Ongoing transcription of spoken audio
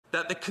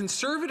that the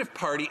Conservative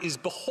Party is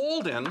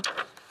beholden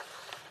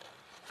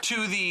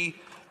to the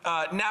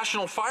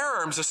National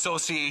Firearms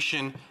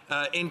Association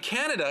in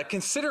Canada,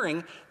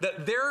 considering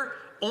that their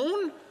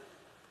own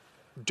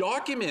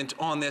document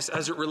on this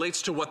as it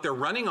relates to what they're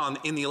running on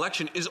in the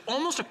election is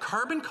almost a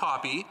carbon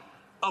copy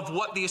of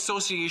what the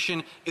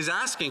association is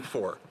asking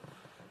for.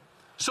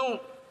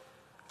 So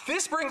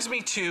this brings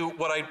me to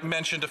what I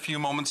mentioned a few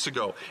moments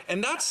ago,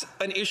 and that's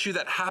an issue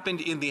that happened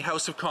in the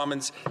House of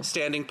Commons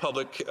Standing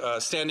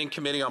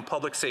Committee on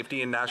Public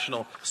Safety and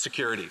National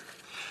Security.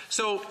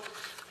 So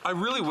I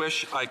really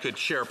wish I could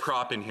share a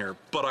prop in here,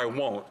 but I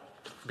won't,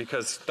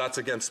 because that's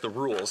against the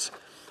rules.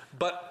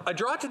 But I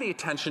draw to the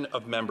attention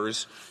of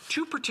members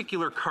two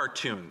particular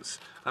cartoons.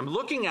 I'm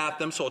looking at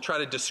them, so I'll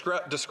try to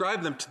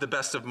describe them to the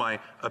best of my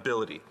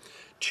ability.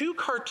 Two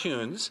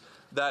cartoons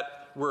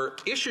that were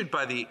issued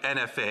by the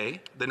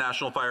NFA, the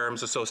National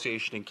Firearms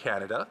Association in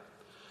Canada,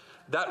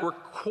 that were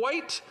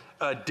quite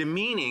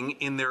demeaning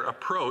in their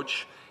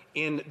approach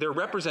in their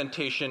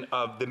representation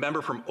of the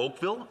member from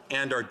Oakville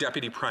and our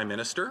Deputy Prime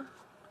Minister.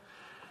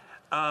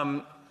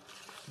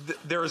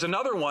 There is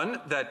another one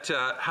that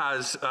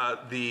has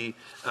the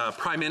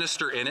Prime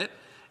Minister in it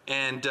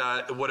and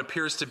what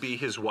appears to be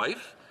his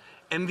wife.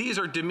 And these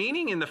are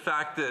demeaning in the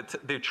fact that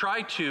they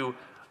try to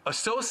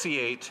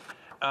associate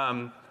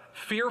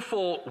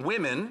fearful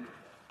women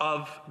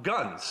of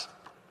guns.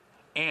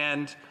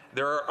 And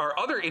there are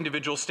other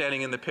individuals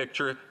standing in the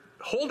picture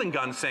holding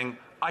guns saying,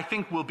 "I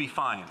think we'll be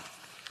fine."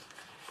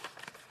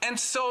 And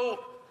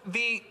so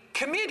the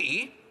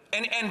committee,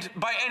 and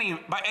by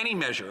any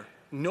measure,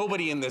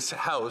 nobody in this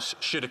House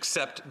should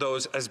accept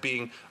those as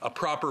being a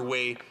proper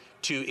way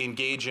to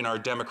engage in our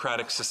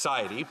democratic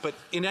society. But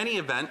in any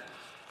event,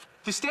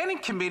 the Standing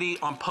Committee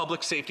on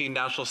Public Safety and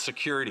National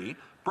Security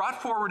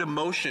brought forward a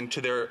motion to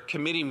their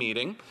committee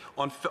meeting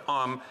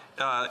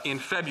in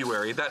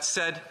February that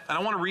said, and I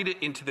want to read it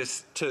into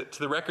this to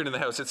the record in the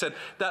House. It said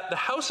that the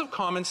House of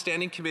Commons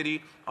Standing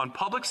Committee on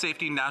Public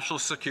Safety and National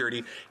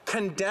Security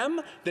condemn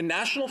the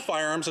National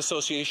Firearms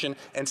Association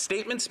and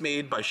statements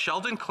made by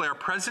Sheldon Clare,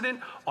 President,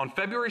 on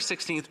February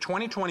 16th,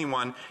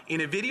 2021,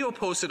 in a video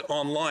posted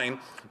online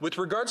with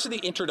regards to the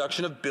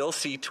introduction of Bill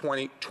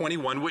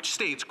C-2021, which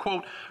states,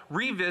 quote,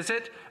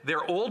 revisit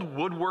their old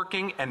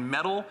woodworking and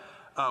metal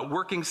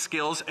working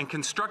skills and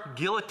construct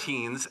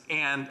guillotines,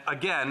 and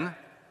again,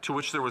 to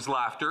which there was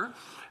laughter,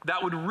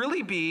 that would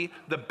really be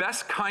the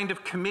best kind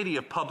of committee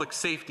of public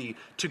safety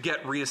to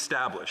get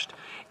reestablished.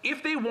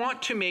 If they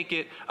want to make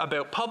it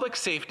about public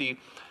safety,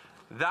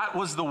 that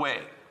was the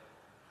way.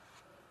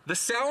 The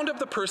sound of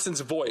the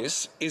person's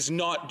voice is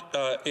not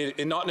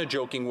in a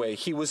joking way.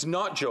 He was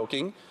not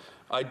joking.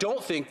 I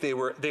don't think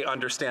they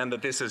understand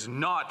that this is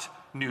not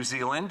New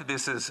Zealand,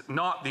 this is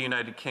not the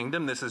United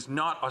Kingdom, this is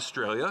not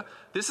Australia.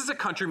 This is a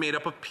country made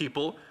up of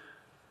people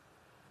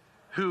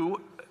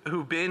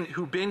who've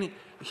been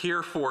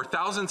here for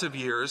thousands of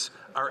years,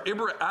 are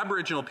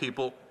Aboriginal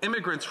people,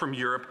 immigrants from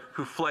Europe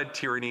who fled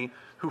tyranny,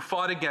 who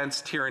fought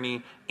against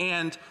tyranny,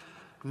 and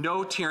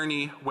know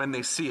tyranny when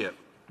they see it.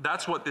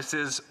 That's what this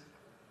is.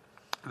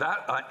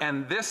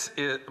 And this,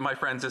 my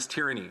friends, is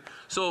tyranny.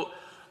 So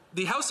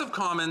the House of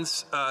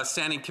Commons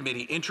Standing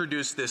Committee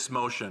introduced this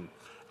motion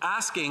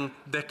asking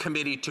the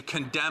committee to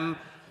condemn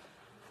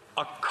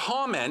a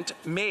comment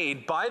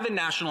made by the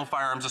National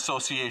Firearms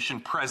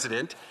Association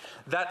president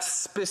that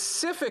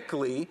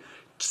specifically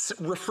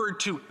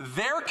referred to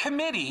their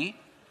committee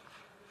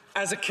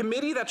as a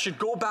committee that should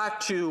go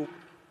back to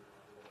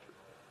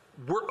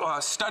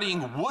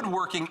studying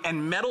woodworking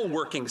and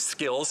metalworking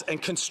skills and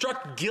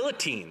construct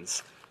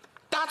guillotines.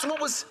 That's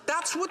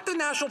what the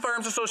National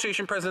Firearms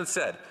Association president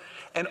said.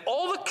 And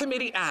all the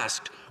committee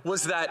asked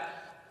was that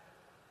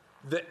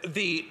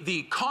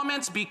the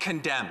comments be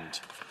condemned.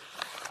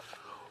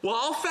 Well,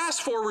 I'll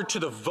fast forward to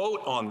the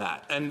vote on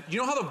that. And you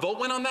know how the vote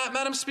went on that,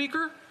 Madam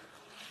Speaker?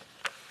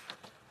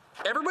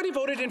 Everybody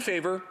voted in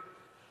favor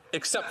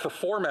except for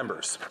 4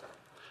 members.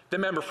 The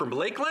member from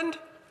Lakeland,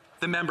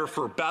 the member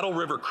for Battle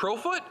River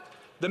Crowfoot,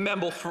 the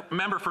member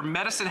for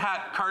Medicine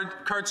Hat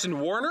Cardston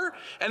Warner,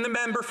 and the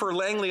member for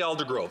Langley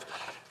Aldergrove.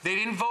 They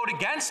didn't vote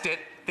against it,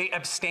 they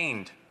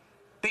abstained.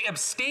 They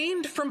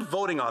abstained from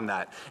voting on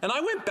that. And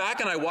I went back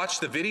and I watched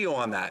the video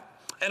on that.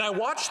 And I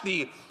watched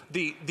the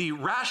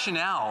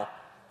rationale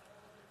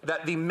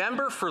that the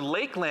member for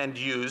Lakeland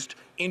used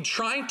in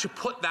trying to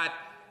put that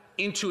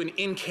into an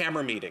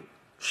in-camera meeting.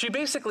 She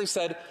basically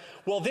said,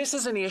 well, this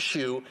is an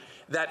issue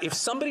that if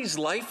somebody's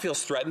life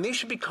feels threatened, they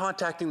should be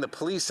contacting the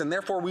police, and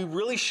therefore we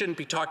really shouldn't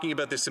be talking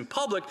about this in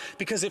public,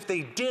 because if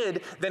they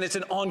did, then it's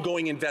an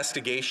ongoing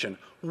investigation.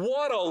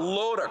 What a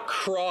load of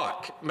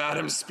crock,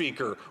 Madam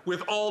Speaker,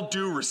 with all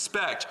due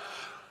respect.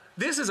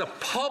 This is a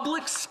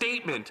public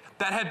statement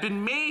that had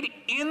been made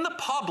in the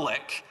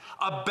public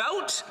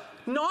about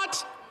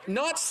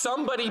not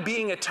somebody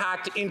being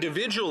attacked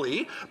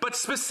individually, but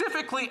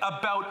specifically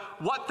about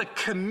what the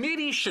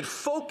committee should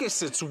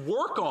focus its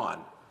work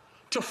on.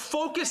 To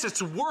focus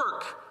its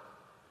work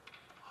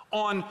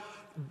on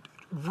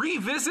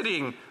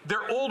revisiting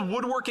their old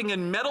woodworking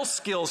and metal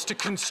skills to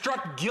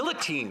construct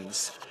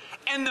guillotines.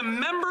 And the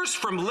members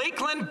from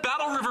Lakeland,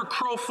 Battle River,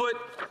 Crowfoot,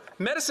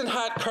 Medicine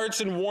Hat,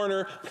 Carson,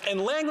 Warner,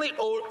 and Langley,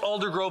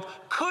 Aldergrove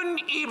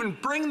couldn't even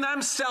bring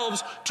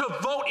themselves to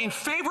vote in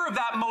favor of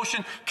that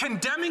motion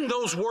condemning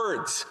those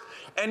words.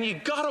 And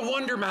you gotta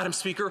wonder, Madam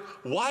Speaker,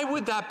 why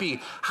would that be?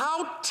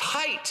 How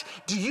tight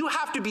do you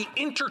have to be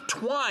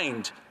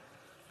intertwined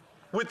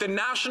with the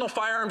National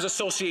Firearms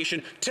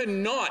Association to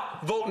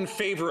not vote in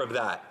favor of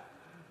that?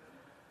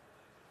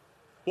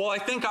 Well, I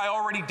think I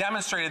already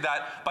demonstrated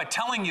that by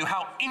telling you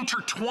how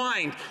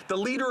intertwined the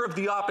Leader of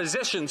the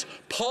Opposition's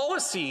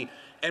policy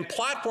and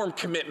platform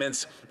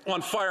commitments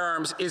on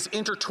firearms is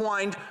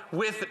intertwined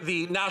with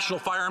the National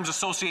Firearms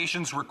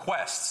Association's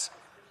requests.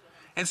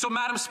 And so,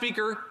 Madam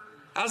Speaker,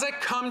 as I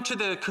come to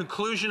the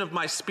conclusion of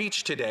my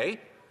speech today,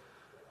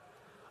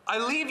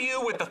 I leave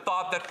you with the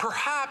thought that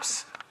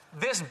perhaps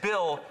this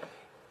bill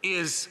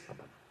is,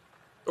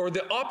 or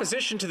the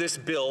opposition to this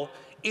bill,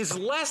 is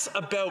less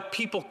about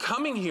people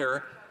coming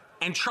here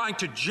and trying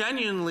to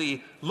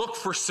genuinely look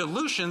for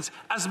solutions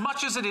as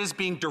much as it is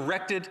being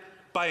directed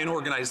by an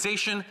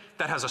organization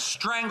that has a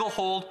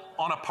stranglehold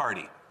on a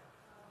party.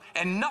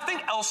 And nothing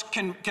else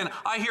can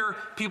I hear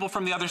people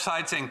from the other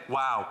side saying,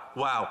 wow,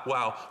 wow,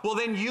 wow. Well,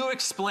 then you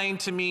explain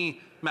to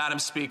me, Madam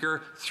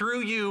Speaker,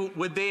 through you,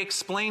 would they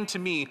explain to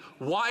me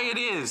why it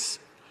is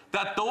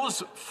that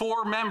those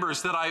 4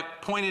 members that I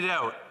pointed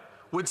out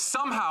would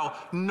somehow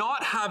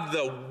not have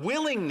the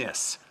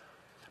willingness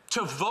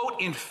to vote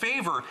in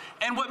favor?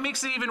 And what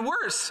makes it even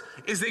worse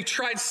is they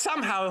tried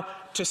somehow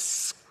to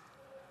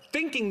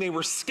thinking they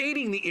were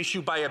skating the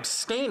issue by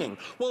abstaining.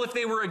 Well, if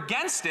they were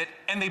against it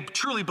and they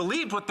truly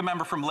believed what the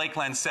member from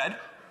Lakeland said,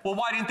 well,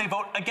 why didn't they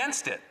vote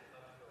against it?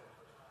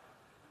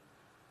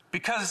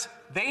 Because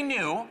they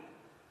knew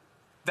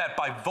that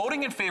by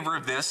voting in favor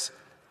of this,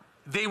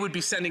 they would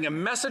be sending a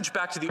message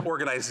back to the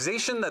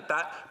organization that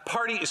that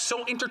party is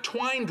so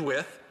intertwined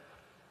with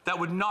that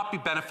would not be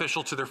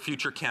beneficial to their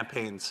future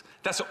campaigns.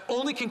 That's the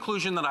only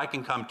conclusion that I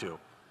can come to.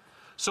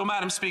 So,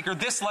 Madam Speaker,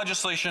 this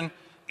legislation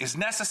is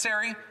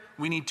necessary.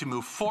 We need to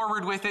move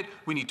forward with it.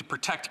 We need to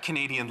protect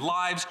Canadian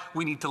lives.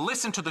 We need to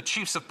listen to the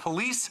chiefs of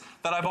police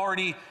that I've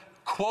already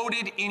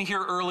quoted in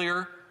here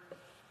earlier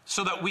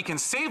so that we can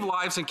save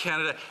lives in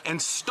Canada and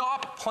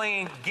stop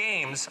playing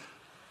games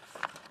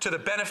to the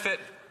benefit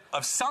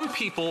of some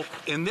people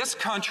in this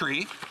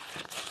country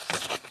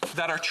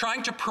that are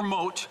trying to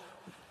promote,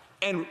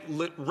 and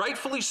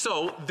rightfully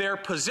so, their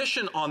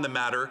position on the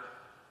matter,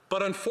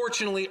 but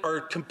unfortunately are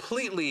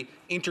completely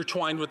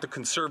intertwined with the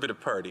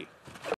Conservative Party.